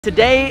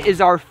Today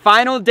is our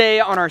final day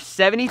on our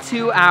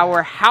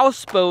 72-hour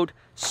houseboat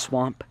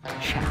swamp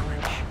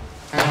challenge.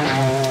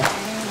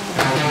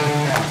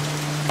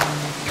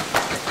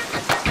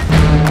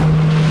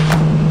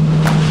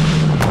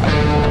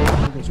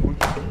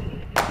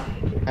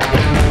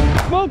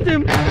 Smoked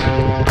him!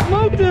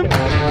 Smoked him!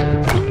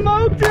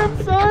 Smoked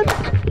him, son!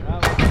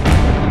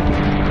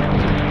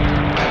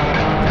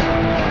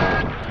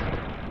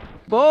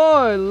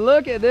 Boy,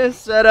 look at this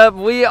setup.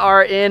 We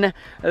are in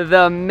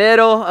the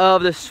middle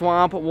of the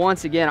swamp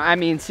once again. I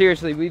mean,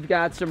 seriously, we've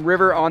got some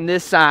river on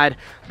this side,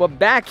 but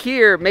back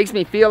here makes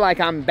me feel like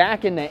I'm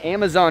back in the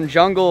Amazon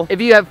jungle.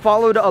 If you have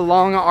followed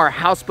along our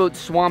houseboat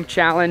swamp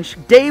challenge,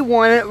 day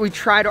one, we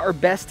tried our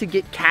best to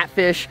get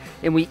catfish,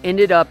 and we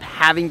ended up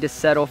having to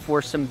settle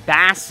for some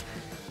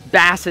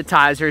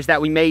bassitizers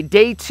that we made.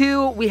 Day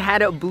two, we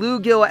had a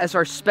bluegill as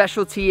our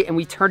specialty, and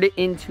we turned it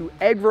into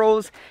egg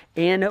rolls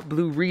and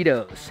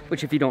Blue-ritos,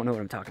 which if you don't know what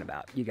I'm talking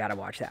about, you gotta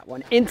watch that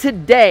one. And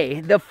today,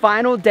 the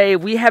final day,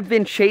 we have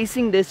been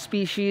chasing this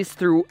species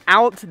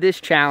throughout this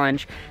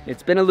challenge.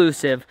 It's been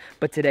elusive,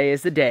 but today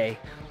is the day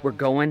we're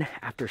going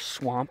after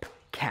swamp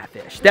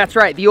catfish. That's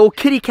right, the old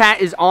kitty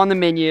cat is on the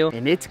menu,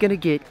 and it's gonna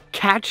get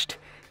catched,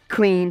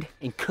 cleaned,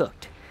 and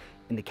cooked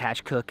in the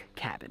Catch Cook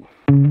cabin.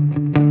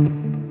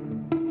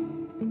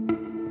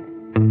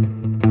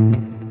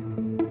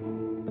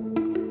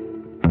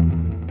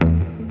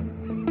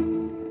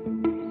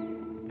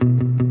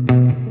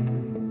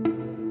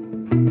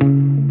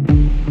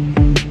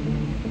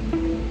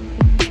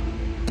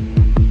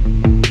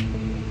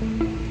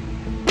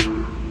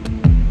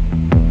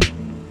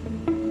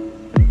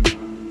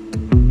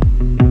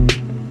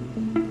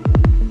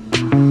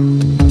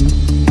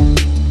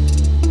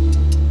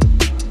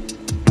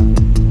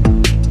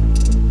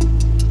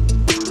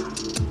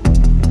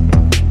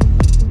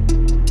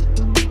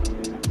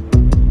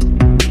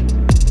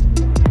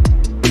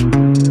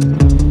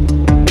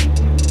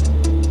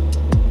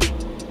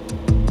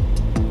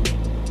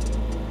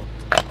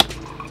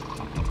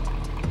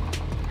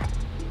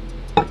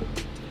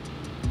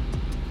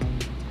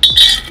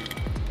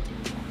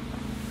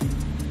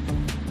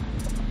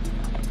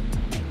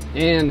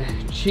 And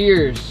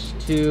cheers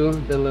to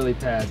the lily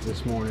pads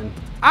this morning.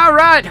 All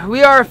right,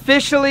 we are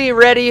officially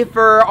ready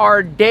for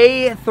our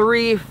day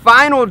three,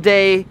 final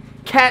day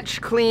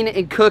catch, clean,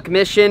 and cook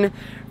mission.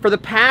 For the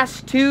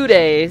past 2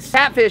 days,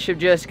 catfish have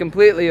just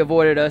completely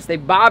avoided us. They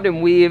bobbed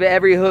and weave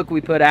every hook we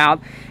put out,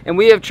 and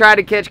we have tried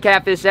to catch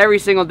catfish every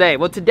single day.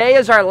 Well, today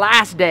is our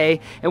last day,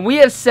 and we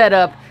have set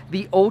up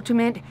the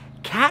ultimate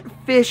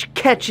catfish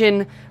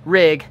catching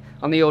rig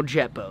on the old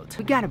jet boat.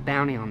 We got a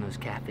bounty on those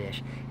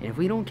catfish, and if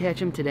we don't catch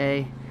them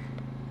today,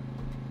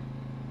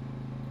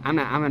 I'm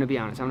gonna be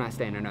honest, I'm not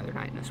staying another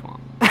night in the swamp.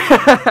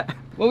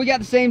 Well, we got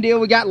the same deal.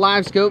 We got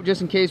live scope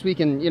just in case we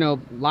can,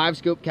 live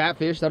scope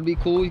catfish. That'll be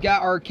cool. We've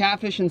got our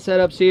catfishing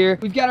setups here.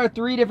 We've got our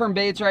 3 different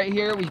baits right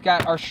here. We've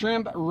got our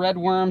shrimp, red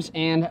worms,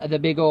 and the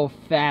big old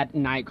fat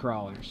night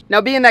crawlers.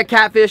 Now, being that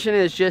catfishing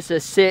is just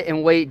a sit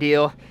and wait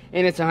deal,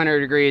 and it's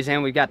 100 degrees,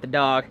 and we've got the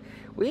dog,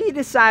 we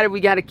decided we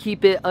got to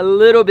keep it a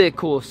little bit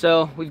cool.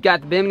 So we've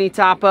got the Bimini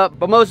top up,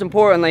 but most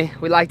importantly,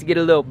 we like to get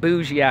a little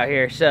bougie out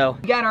here. So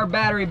we got our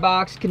battery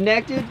box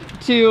connected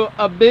to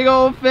a big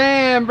old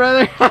fan,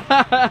 brother.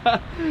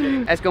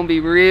 That's gonna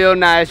be real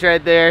nice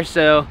right there.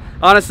 So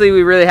honestly,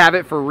 we really have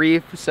it for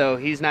reef, so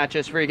he's not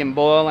just freaking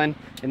boiling,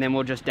 and then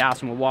we'll just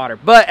douse him with water.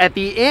 But at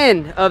the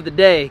end of the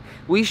day,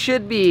 we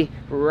should be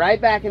right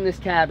back in this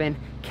cabin,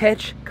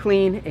 catch,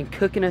 clean, and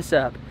cooking us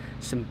up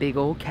some big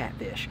old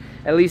catfish.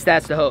 At least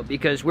that's the hope,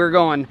 because we're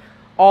going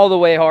all the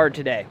way hard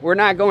today. We're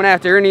not going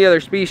after any other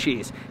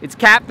species. It's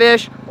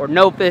catfish or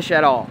no fish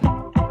at all.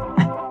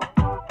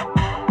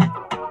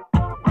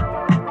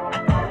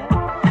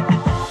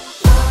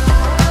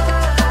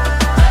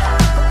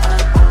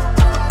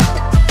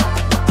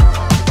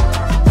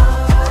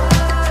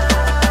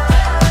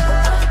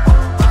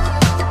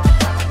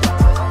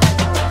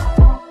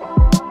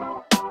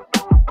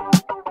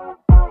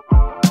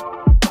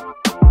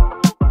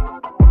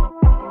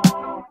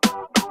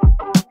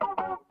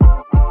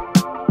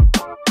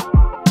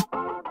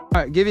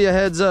 All right, give you a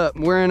heads up.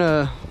 We're in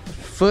a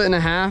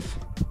 1.5 feet,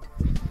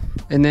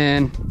 and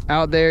then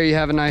out there you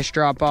have a nice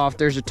drop off.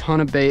 There's a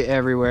ton of bait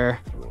everywhere.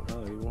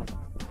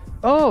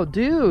 Oh,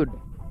 dude,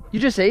 you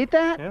just ate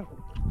that? Yeah,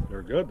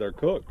 they're good. They're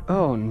cooked.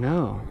 Oh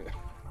no.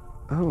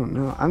 Oh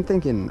no. I'm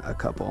thinking a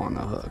couple on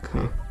the hook,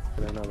 huh?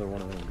 Another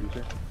one of them,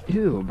 DJ.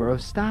 Ew, bro,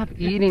 stop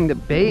eating the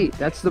bait.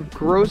 That's the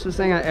grossest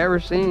thing I've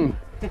ever seen.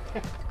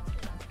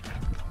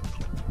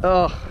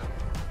 Ugh.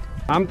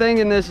 I'm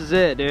thinking this is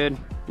it, dude.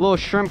 Little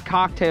shrimp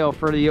cocktail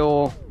for the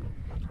old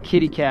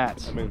kitty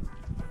cats.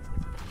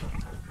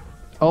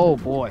 Oh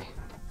boy.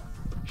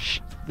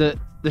 The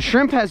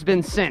shrimp has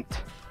been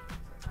sent.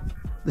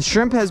 The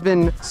shrimp has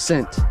been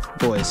sent,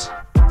 boys.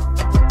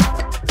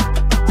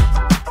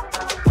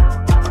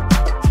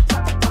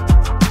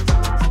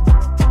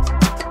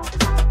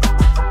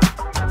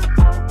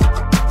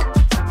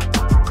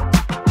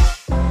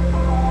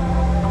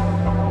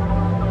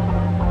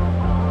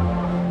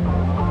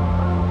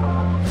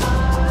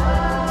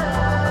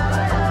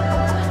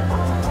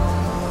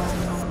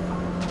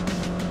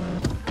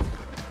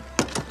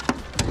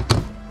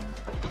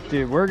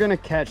 Dude, we're gonna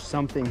catch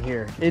something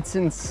here. It's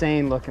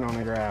insane looking on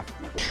the graph.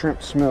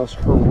 Shrimp smells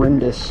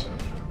horrendous.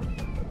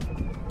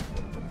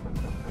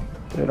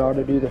 It ought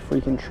to do the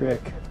freaking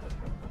trick.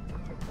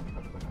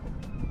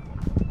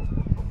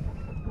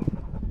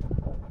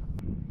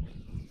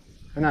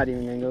 I'm not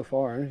even gonna go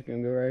far. I'm just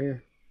gonna go right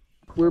here.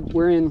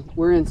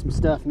 We're in some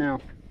stuff now.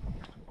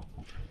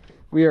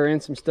 We are in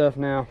some stuff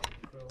now.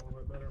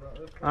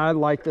 I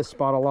like this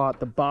spot a lot.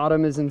 The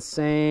bottom is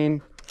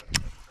insane.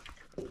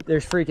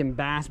 There's freaking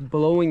bass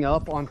blowing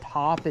up on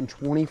top in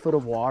 20 foot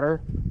of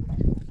water.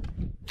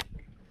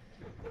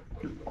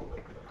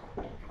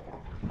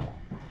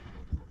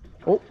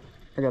 Oh,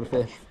 I got a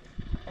fish.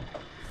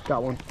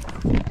 Got one.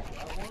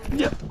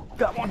 Yep,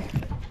 got one.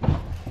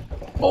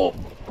 Oh,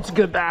 it's a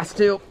good bass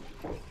too.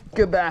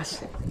 Good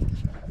bass.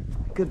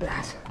 Good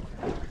bass.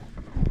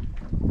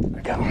 There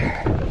we go.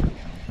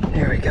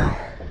 There we go.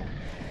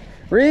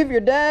 Reef,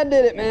 your dad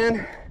did it,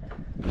 man.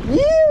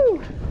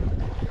 You!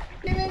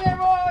 Give me that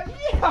boy.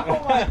 Yeah.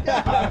 Oh my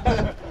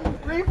God.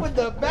 Reef with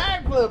the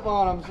backflip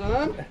on him,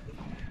 son.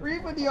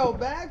 Reef with the old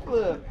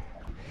backflip.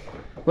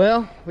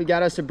 Well, we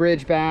got us a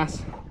bridge bass.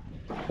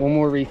 One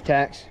more reef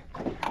tax.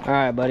 All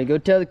right, buddy, go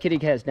tell the kitty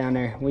cats down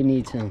there we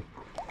need some.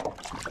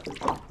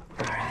 All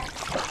right,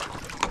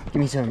 give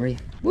me some, Reef.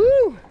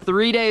 Woo!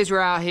 3 days we're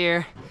out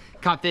here,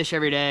 caught fish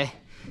every day.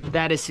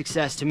 That is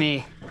success to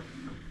me.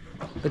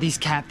 But these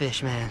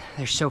catfish, man,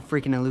 they're so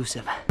freaking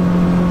elusive.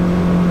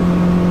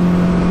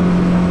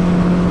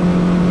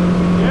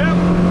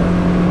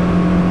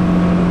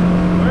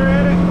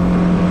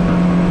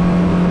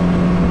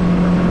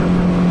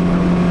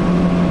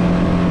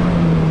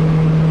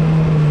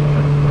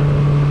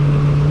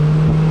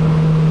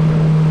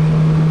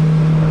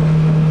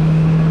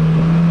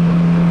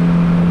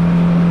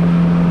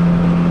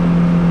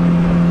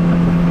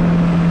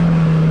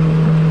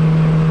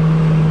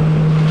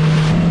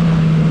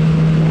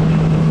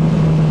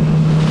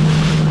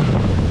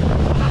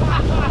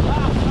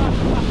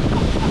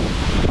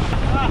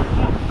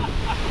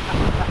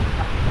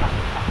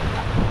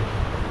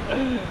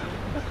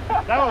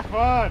 That was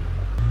fun.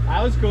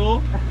 That was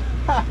cool.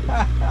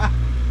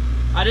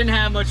 I didn't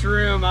have much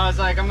room. I was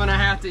like, I'm gonna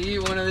have to eat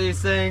one of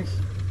these things.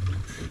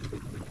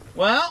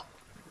 Well,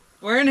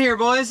 we're in here,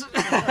 boys.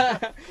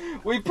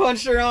 We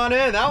punched her on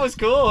in. That was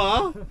cool,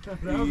 huh?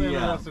 That was an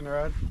interesting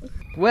ride.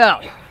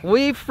 Well,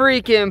 we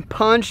freaking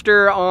punched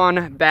her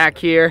on back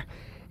here,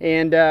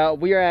 and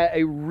we are at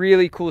a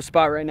really cool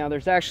spot right now.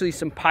 There's actually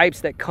some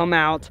pipes that come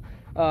out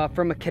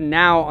from a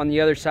canal on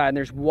the other side, and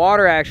there's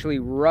water actually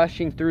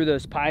rushing through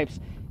those pipes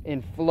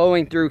and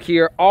flowing through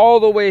here all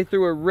the way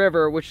through a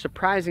river, which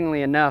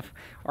surprisingly enough,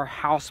 our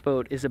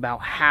houseboat is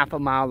about half a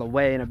mile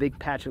away in a big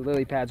patch of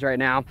lily pads right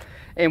now.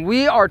 And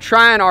we are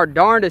trying our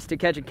darndest to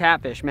catch a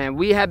catfish, man.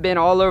 We have been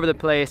all over the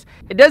place.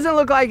 It doesn't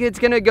look like it's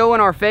gonna go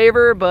in our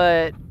favor,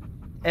 but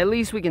at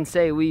least we can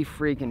say we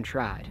freaking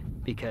tried,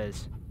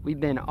 because we've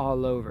been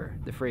all over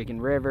the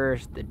freaking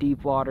rivers, the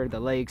deep water,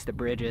 the lakes, the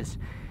bridges.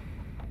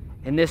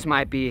 And this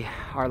might be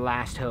our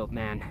last hope,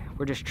 man.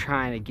 We're just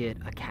trying to get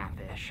a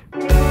catfish.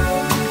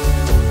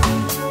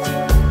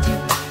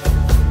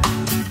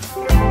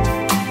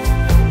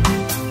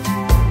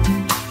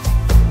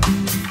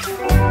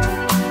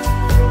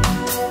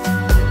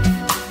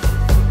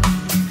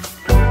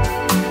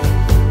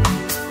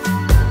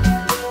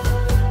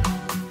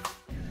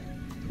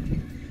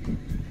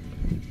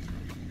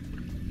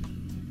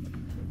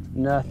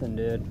 Nothing,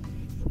 dude.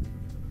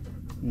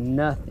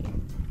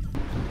 Nothing.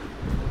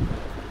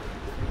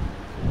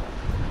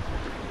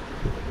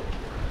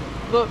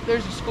 Look,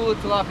 there's a school of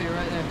tilapia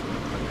right there.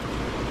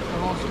 The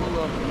whole school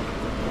of them.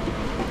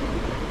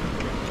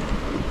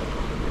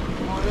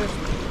 Oh, there's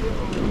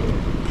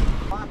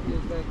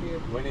tilapias back here.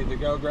 We need to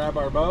go grab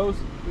our bows.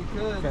 We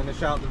could.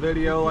 Finish out the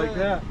video like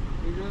that.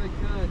 We really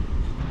could.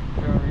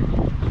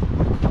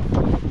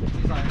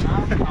 He's like,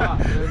 I'm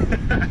hot, dude.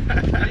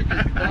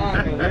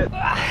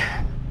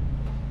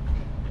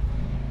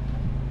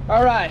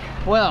 All right,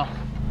 well,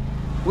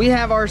 we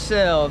have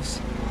ourselves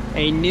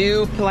a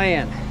new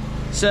plan.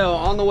 So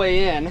on the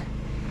way in,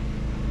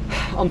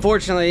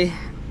 unfortunately,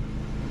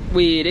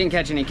 we didn't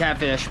catch any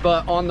catfish,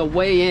 but on the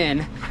way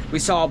in, we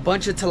saw a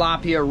bunch of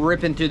tilapia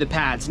ripping through the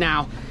pads.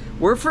 Now,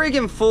 we're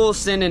freaking full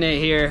sending it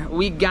here.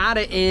 We got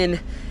it in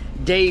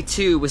day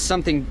 2 with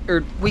something,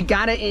 or we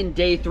got it in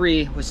day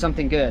 3 with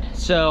something good.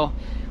 So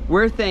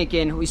we're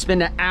thinking we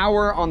spend an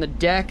hour on the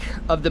deck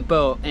of the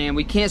boat, and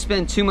we can't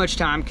spend too much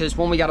time because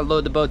one, we got to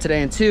load the boat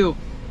today, and 2,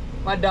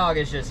 my dog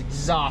is just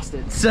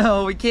exhausted.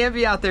 So we can't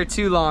be out there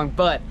too long,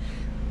 but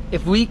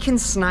if we can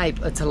snipe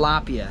a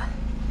tilapia,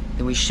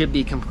 then we should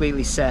be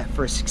completely set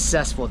for a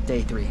successful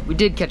day 3. We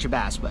did catch a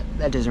bass, but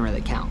that doesn't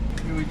really count.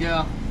 Here we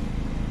go.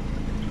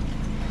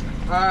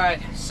 All right,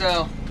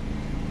 so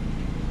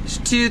there's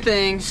 2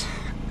 things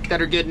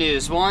that are good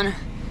news. One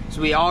is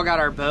we all got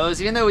our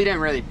bows, even though we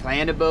didn't really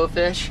plan to bow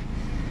fish.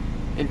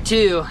 And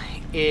 2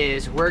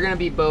 is we're gonna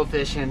be bow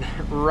fishing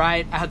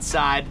right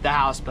outside the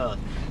houseboat.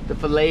 The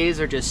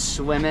fillets are just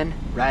swimming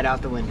right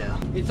out the window.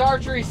 It's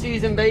archery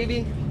season,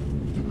 baby.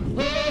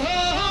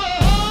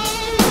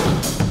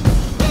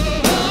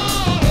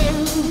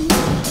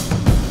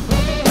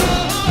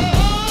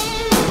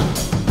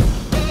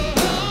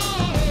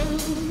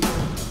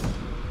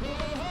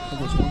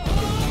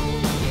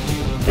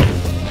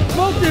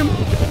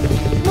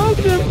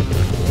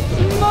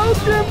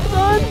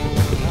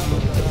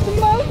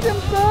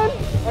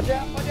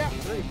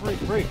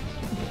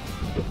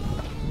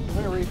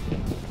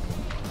 buddy.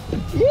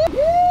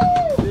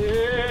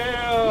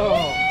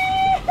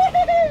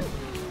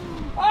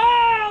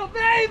 Oh,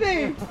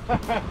 baby!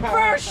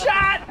 First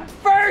shot,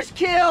 first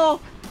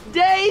kill.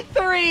 Day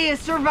 3 is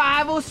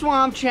Survival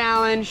Swamp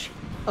Challenge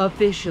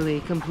officially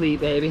complete,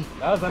 baby.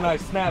 That was a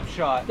nice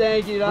snapshot.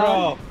 Thank you,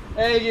 dog.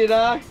 Thank you,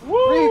 dog.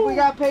 Reef, we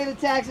got to pay the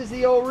taxes,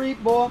 the old Reef,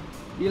 boy.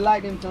 You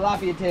like them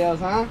tilapia tails,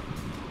 huh?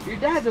 Your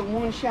dad's a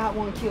one-shot,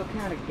 one-kill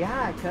kind of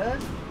guy,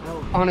 cuz.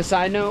 On a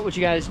side note, what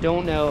you guys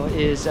don't know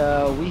is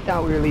we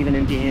thought we were leaving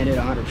empty-handed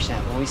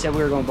 100%. When we said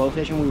we were going bow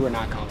fishing, we were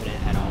not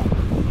confident at all.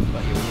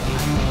 But here we are.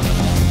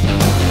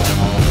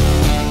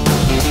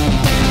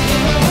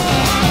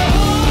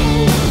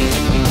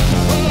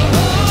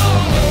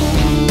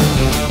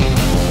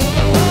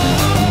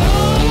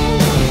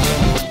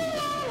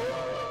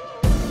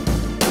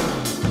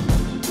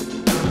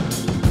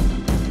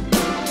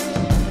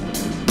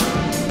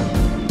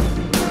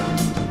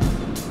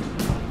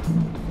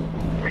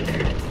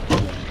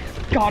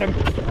 Got him.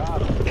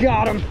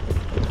 Got him.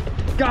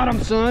 Got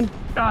him, son.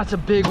 Oh, that's a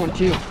big one,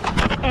 too.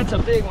 That's a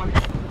big one.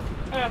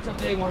 That's a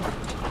big one.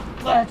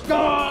 Let's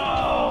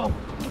go.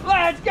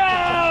 Let's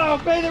go.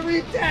 Pay the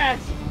reef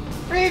tax.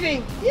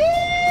 Reefing. Yee!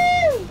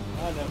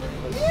 I never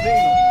even seen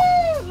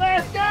him.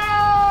 Let's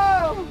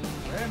go.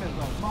 Brandon's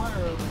on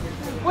fire over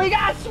here. We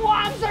got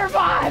swamp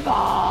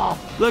survival.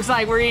 Looks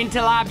like we're eating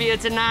tilapia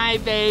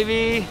tonight,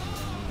 baby.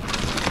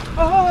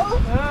 Oh.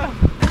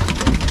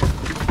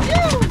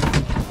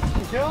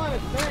 Killing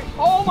it, thing.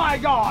 Oh my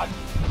God.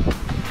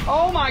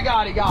 Oh my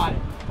God, he got it.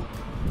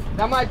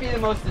 That might be the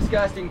most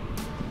disgusting.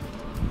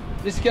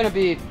 This is gonna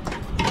be,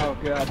 oh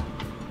God.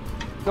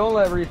 Don't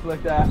let Reef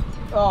lick that.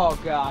 Oh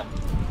God.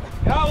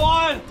 Got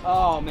one.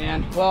 Oh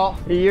man, well,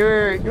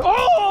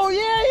 oh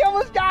yeah, he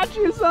almost got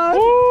you, son.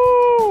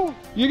 Woo!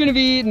 You're gonna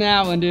be eating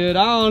that one, dude.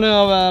 I don't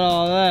know about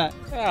all that.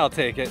 Yeah, I'll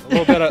take it. A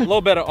little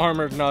bit of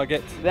armored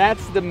nugget.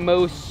 That's the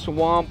most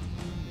swamp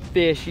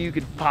fish you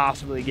could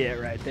possibly get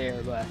right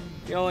there, but.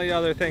 The only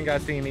other thing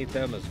I've seen eat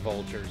them is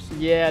vultures.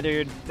 Yeah,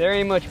 dude, there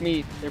ain't much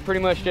meat. They're pretty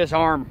much just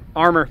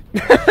armor.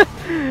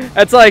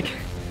 That's like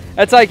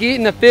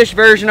eating the fish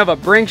version of a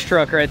Brinks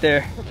truck right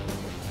there.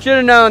 Should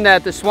have known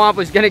that the swamp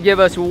was gonna give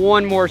us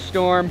one more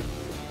storm.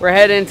 We're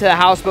heading to the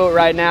houseboat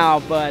right now,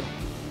 but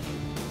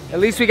at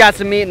least we got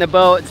some meat in the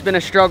boat. It's been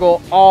a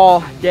struggle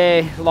all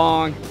day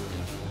long,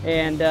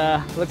 and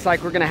looks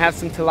like we're gonna have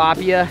some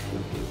tilapia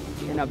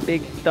and a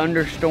big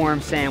thunderstorm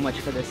sandwich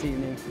for this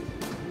evening.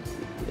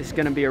 It's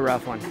gonna be a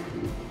rough one.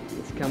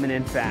 It's coming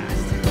in fast.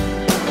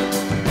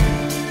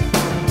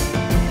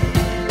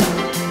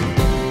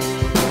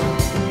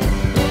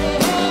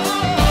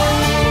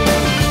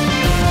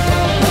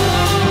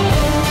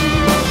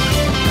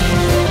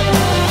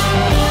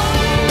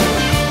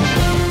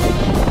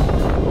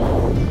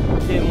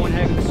 Getting one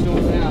heck of a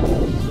storm now, so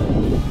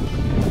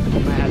I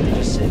might have to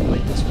just sit and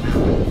wait this one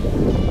out.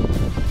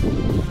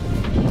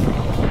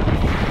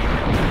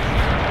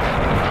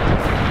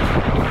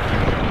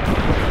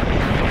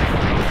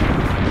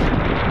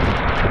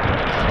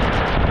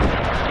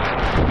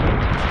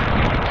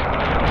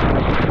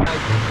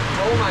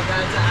 Oh my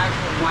God, it's an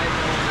actual white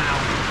ball now.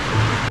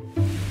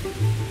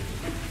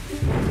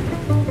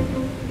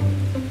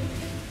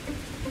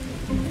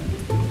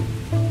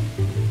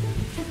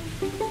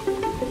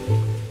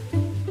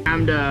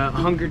 Time to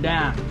hunker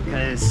down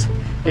because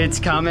it's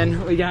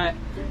coming. We got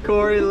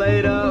Corey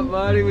laid up,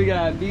 buddy. We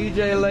got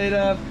BJ laid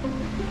up.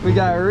 We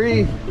got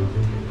Reef.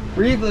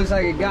 Reef looks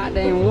like a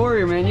goddamn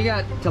warrior, man. You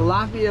got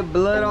tilapia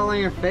blood all on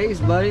your face,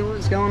 buddy.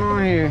 What's going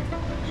on here?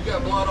 You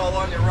got blood all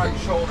on your right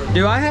shoulder.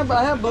 Do I have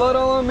blood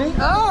all on me?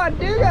 Oh, I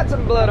do got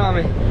some blood on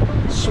me.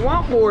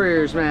 Swamp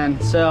warriors,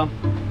 man. So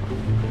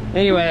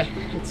anyway,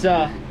 it's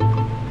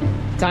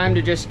time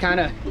to just kind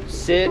of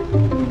sit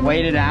and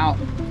wait it out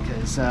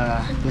because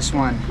this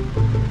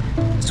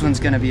one's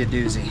gonna be a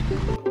doozy.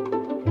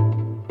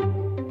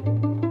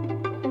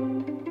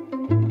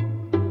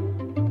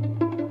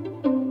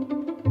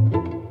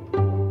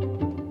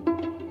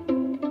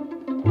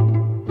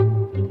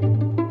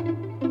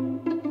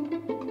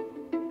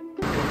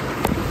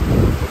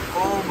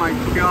 Oh my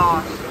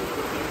gosh.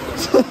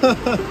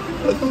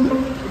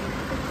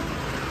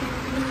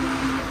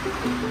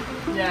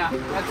 Yeah,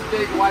 that's a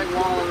big white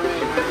wall of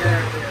rain right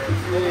there.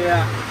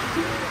 Yeah.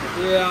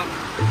 Yeah.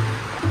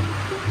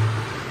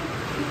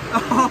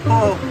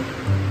 Oh.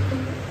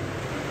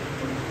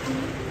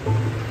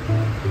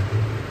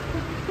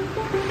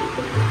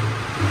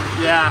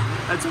 Yeah,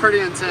 that's pretty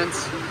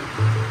intense.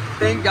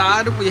 Thank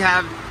God we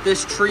have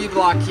this tree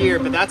block here,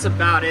 but that's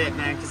about it,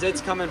 man, because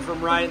it's coming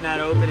from right in that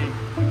opening.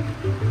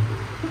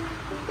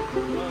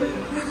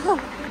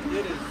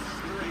 It is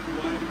straight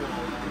white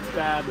wall. It's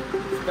bad.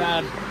 It's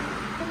bad.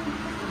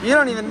 You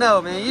don't even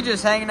know, man. You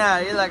just hanging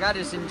out. You're like, I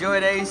just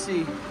enjoyed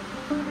AC.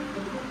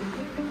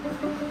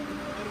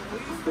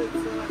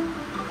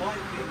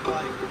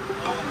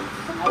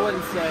 I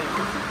wouldn't say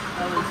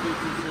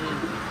too soon.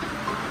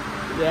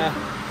 Yeah.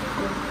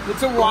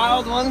 It's a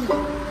wild one.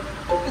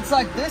 It's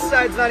like this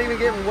side's not even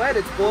getting wet.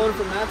 It's blowing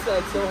from that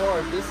side so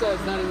hard. This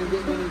side's not even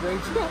getting any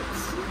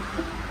raindrops.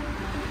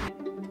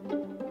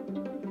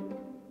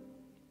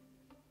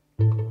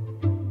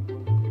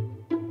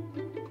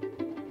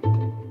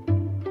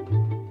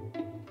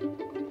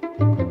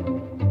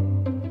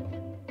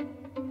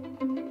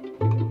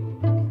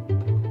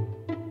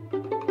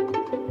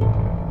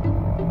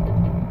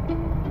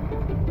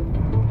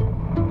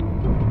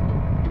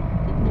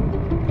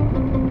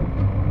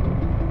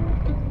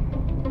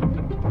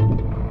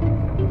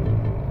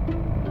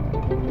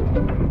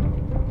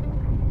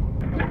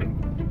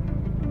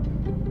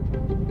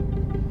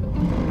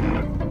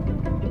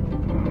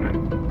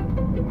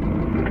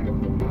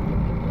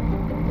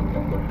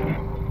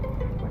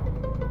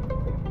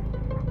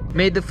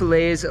 Made the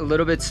fillets a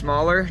little bit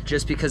smaller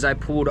just because I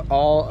pulled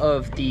all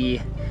of the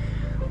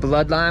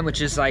bloodline,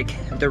 which is like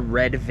the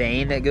red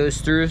vein that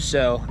goes through.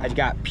 So I've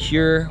got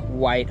pure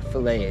white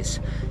fillets.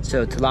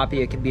 So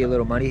tilapia can be a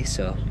little muddy,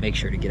 so make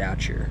sure to get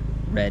out your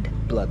red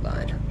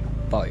bloodline.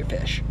 Follow your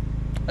fish.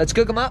 Let's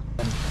cook them up.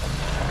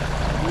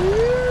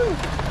 Woo!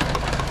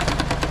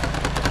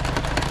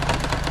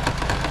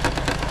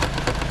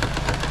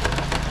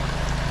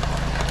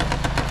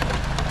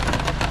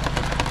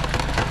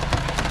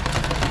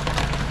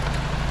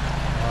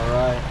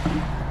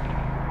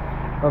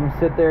 Let them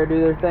sit there, do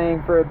their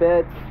thing for a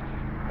bit.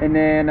 And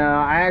then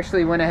I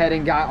actually went ahead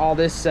and got all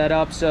this set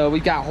up. So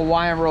we've got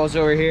Hawaiian rolls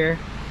over here.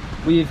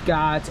 We've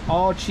got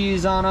all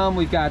cheese on them.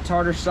 We've got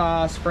tartar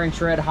sauce, Frank's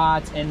Red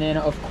Hot, and then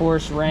of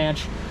course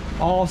ranch,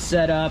 all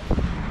set up.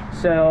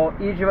 So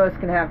each of us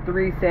can have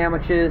 3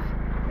 sandwiches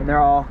and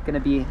they're all gonna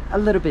be a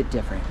little bit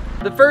different.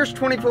 The first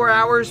 24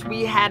 hours,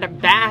 we had a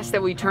bass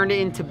that we turned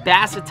into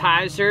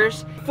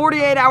bassitizers.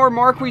 48-hour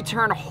mark, we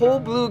turned whole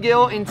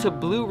bluegill into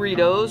blue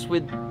Ritos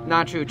with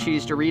nacho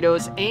cheese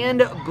Doritos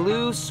and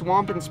blue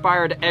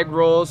swamp-inspired egg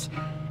rolls.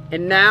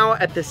 And now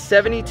at the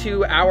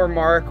 72-hour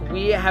mark,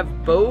 we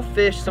have bow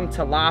fished some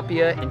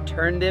tilapia and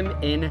turned them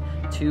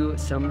into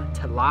some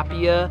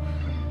tilapia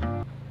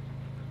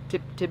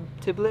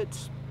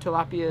tiblets,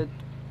 tilapia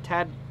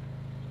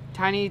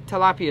tiny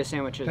tilapia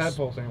sandwiches.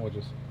 Tadpole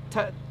sandwiches.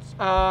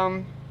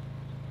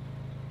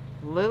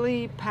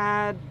 Lily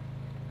pad.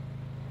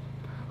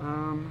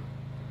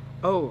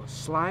 Oh,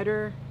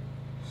 slider.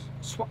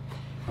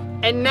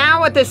 And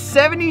now at the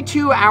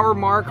 72-hour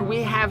mark,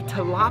 we have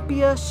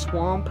tilapia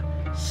swamp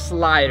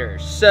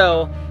sliders.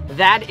 So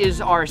that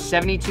is our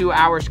 72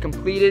 hours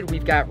completed.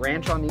 We've got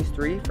ranch on these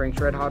 3,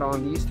 Frank's Red Hot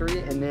on these 3,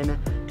 and then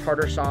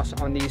tartar sauce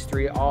on these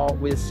 3, all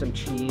with some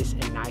cheese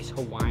and nice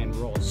Hawaiian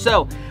rolls.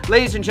 So,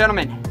 ladies and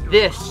gentlemen,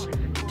 this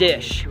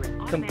dish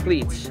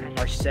completes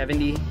our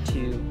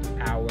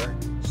 72-hour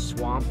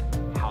swamp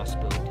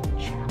houseboat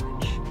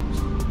challenge.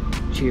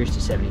 Cheers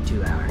to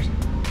 72 hours.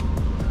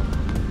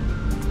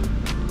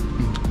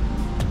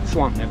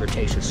 Swamp never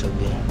tasted so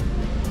good.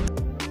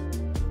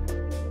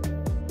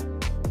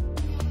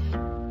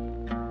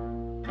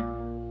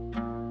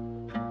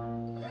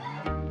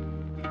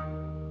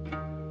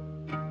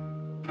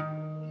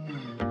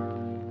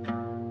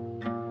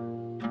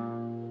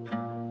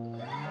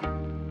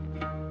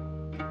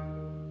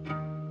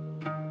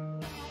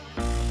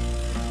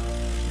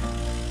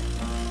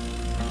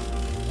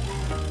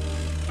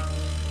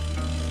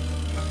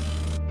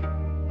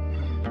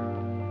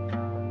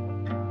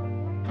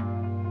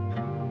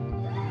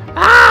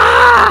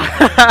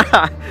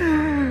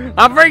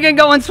 I'm freaking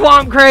going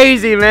swamp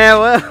crazy,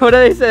 man. What do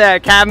they say,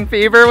 that cabin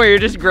fever, where you're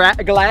just glad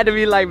to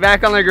be like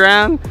back on the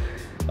ground?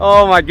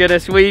 Oh my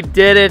goodness, we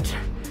did it.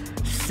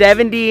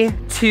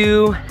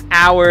 72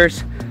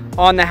 hours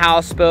on the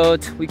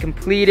houseboat. We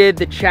completed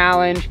the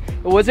challenge.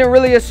 It wasn't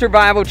really a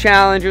survival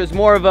challenge. It was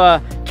more of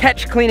a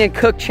catch, clean, and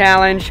cook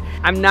challenge.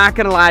 I'm not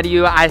gonna lie to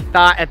you, I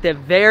thought at the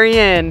very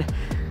end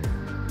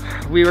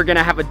we were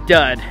gonna have a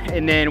dud,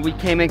 and then we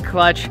came in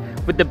clutch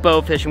with the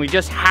bowfish, and we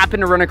just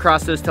happened to run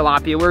across those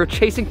tilapia. We were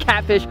chasing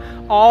catfish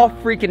all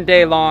freaking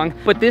day long,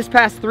 but this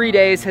past 3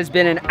 days has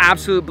been an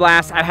absolute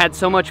blast. I've had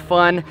so much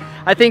fun.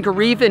 I think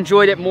Reef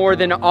enjoyed it more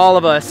than all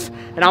of us,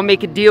 and I'll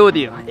make a deal with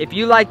you. If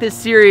you like this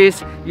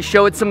series, you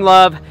show it some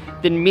love,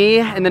 then me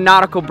and the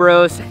Nautical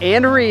Bros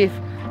and Reef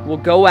will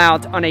go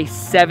out on a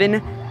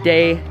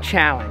 7-day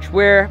challenge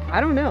where, I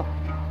don't know,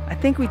 I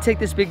think we take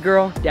this big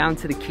girl down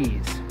to the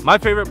Keys. My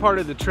favorite part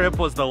of the trip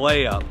was the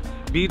layup.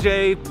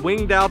 BJ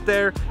winged out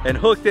there and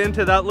hooked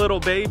into that little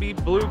baby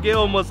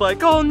bluegill and was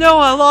like, oh no,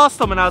 I lost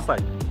him. And I was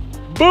like,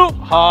 boop,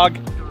 hog.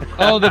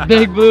 Oh, the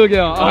big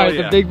bluegill. All right,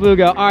 yeah. The big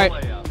bluegill. All right,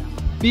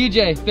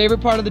 BJ,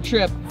 favorite part of the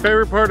trip?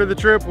 Favorite part of the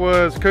trip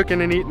was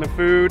cooking and eating the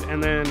food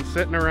and then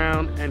sitting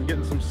around and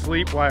getting some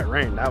sleep while it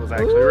rained. That was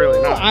actually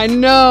really nice. I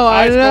know,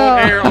 I know. Ice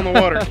cold air on the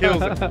water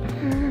kills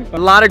it. A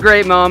lot of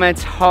great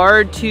moments.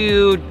 Hard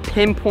to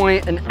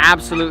pinpoint an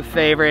absolute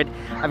favorite.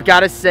 I've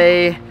got to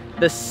say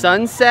the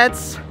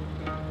sunsets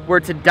were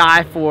to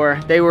die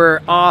for. They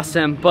were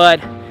awesome,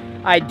 but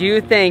I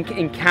do think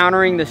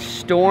encountering the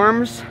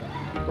storms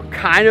were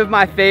kind of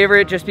my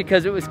favorite, just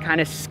because it was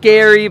kind of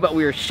scary, but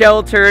we were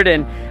sheltered,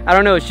 and I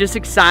don't know, it's just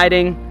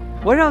exciting.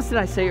 What else did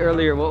I say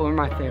earlier? What were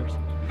my favorites?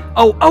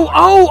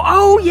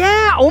 Oh,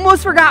 yeah,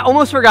 almost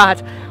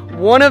forgot.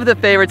 One of the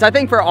favorites, I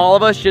think for all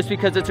of us, just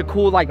because it's a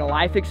cool like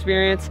life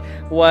experience,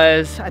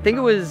 was, I think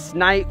it was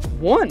night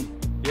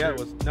 1. Yeah, it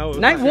was, no, it was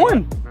night 1.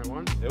 Night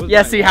 1? It was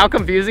Yeah, night see 1. how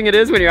confusing it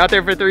is when you're out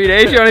there for 3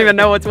 days, you don't even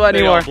know what's what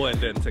They all anymore.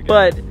 blend in together.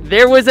 But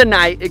there was a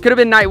night, it could have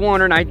been night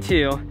 1 or night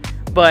 2,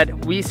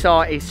 but we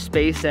saw a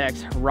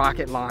SpaceX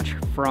rocket launch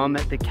from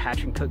the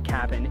Catch and Cook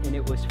cabin, and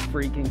it was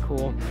freaking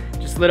cool.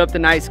 Just lit up the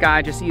night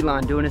sky, just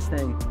Elon doing his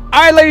thing.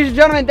 All right, ladies and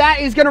gentlemen, that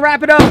is gonna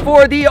wrap it up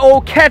for the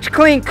old Catch,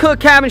 Clean, Cook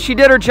cabin. She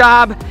did her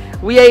job,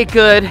 we ate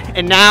good,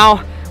 and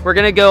now we're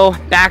gonna go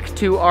back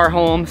to our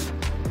homes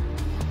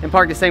and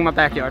park this thing in my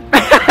backyard.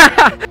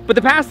 But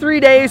the past 3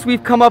 days,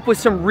 we've come up with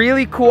some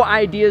really cool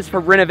ideas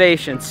for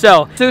renovation.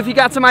 So if you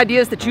got some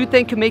ideas that you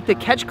think could make the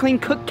Catch, Clean,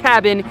 Cook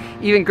cabin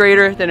even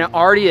greater than it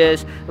already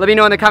is, let me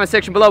know in the comment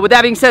section below. With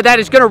that being said, that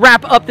is gonna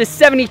wrap up this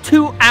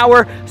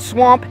 72-hour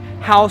Swamp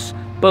House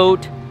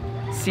Boat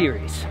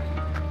series.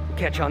 We'll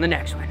catch you on the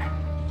next one.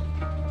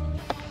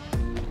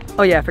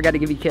 Oh yeah, I forgot to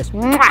give you a kiss.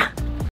 Mwah!